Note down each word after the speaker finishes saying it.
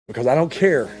because I don't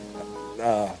care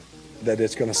that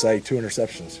it's going to say 2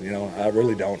 interceptions. You know, I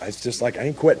really don't. It's just like I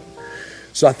ain't quitting.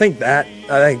 So I think that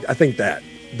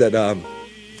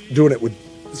doing it with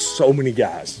so many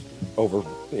guys over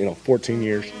 14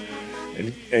 years,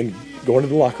 and going to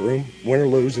the locker room, win or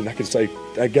lose, and I can say,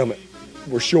 "Dadgummit,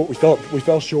 we're short. We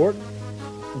fell short,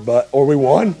 or we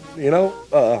won."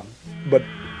 But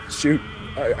shoot,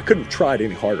 I couldn't try it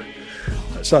any harder.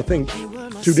 So I think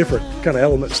two different kind of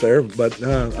elements there, but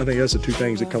I think that's the two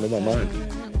things that come to my mind.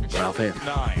 Ralph Ham.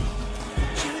 9.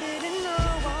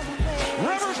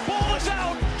 Rivers' ball is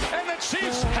out, and the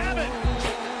Chiefs have it.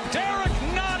 Derek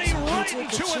Nottie right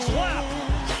into his lap.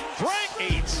 Frank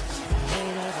 8.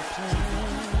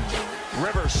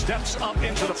 Rivers steps up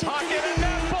into the pocket, and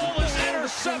that ball is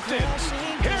intercepted.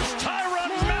 Here's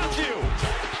Tyrann Mathieu,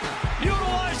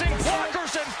 utilizing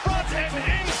blockers in front and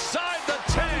inside the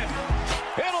 10.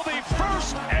 It'll be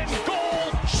 1st and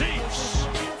goal, Chiefs.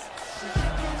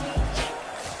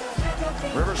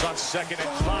 Rivers on 2nd and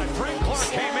 5. Frank Clark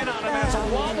came in on him as a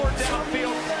wobbler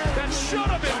downfield that should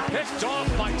have been picked off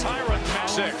by Tyrann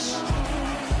Mathieu. 6.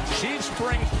 Chiefs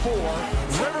bring 4.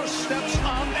 Rivers steps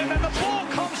up, and then the ball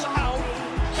comes out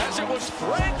as it was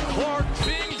Frank Clark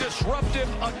being disruptive.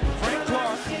 Frank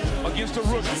Clark against a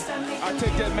rookie. I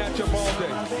take that matchup all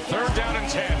day. 3rd down and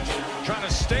 10. Trying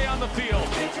to stay on the field.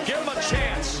 Give him a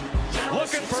chance.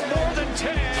 Looking for more than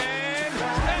 10.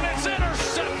 And it's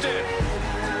intercepted.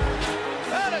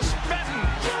 That is Fenton.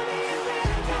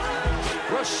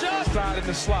 Rashad side in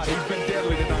the slot. He's been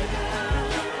deadly tonight.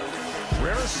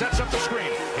 Rivers sets up the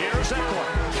screen. Here's Ekeler.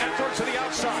 Ekeler to the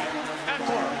outside.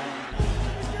 Ekeler.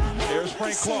 There's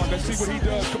Frank Clark. Let's see what he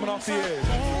does coming off the edge.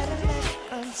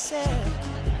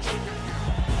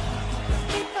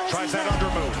 Tries that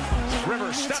under move.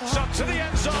 Rivers steps up to the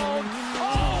end zone.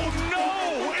 Oh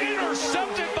no!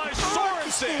 Intercepted by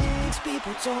Sorensen.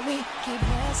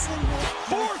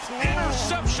 4th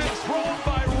interception thrown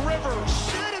by Rivers.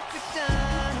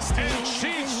 And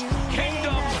Chiefs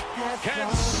Kingdom can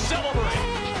celebrate.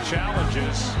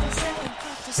 Challenges.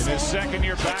 In his 2nd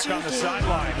year back on the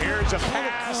sideline. Here's a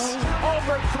pass.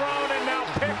 Overthrown and now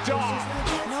picked off.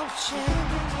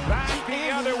 Back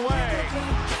the other way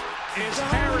is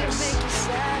Harris.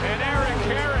 And Eric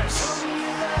Harris.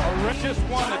 Just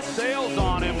one that sails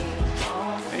on him.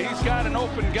 He's got an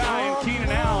open guy in Keenan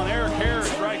Allen. Eric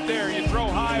Harris right there. You throw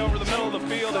high over the middle of the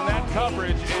field in that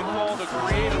coverage and fall to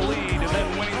create a lead and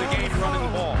then winning the game running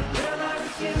the ball.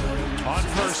 On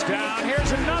 1st down,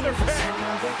 here's another pick.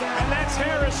 And that's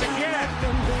Harris again.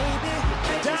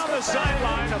 Down the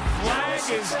sideline, a flag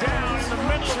is down in the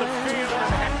middle of the field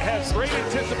and has great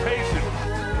anticipation.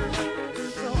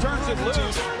 Turns it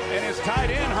loose, and his tight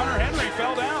end, Hunter Henry,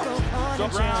 fell down. So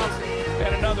Brown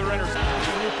and another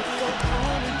interception.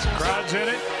 Crowd's in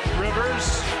it.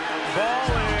 Rivers. Ball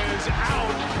is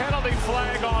out. Penalty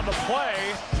flag on the play.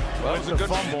 Well, it was a good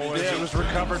fumble as it was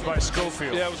recovered by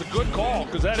Schofield. Yeah, it was a good call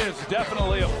because that is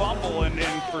definitely a fumble, and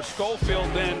for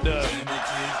Schofield then to...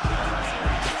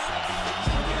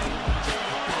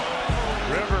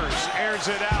 Rivers airs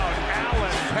it out.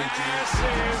 Allen pass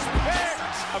is picked.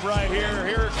 Right here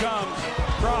it comes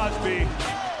Crosby,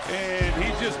 and he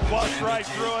just busts right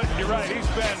through it. You're right, he's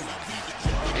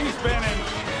been in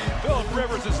Philip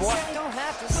Rivers' life.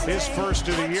 His 1st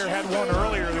of the year, had one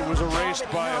earlier that was erased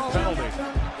by a penalty.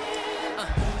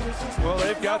 Well,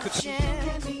 they've got the...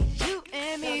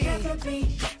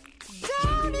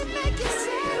 Don't it make you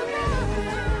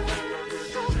sad?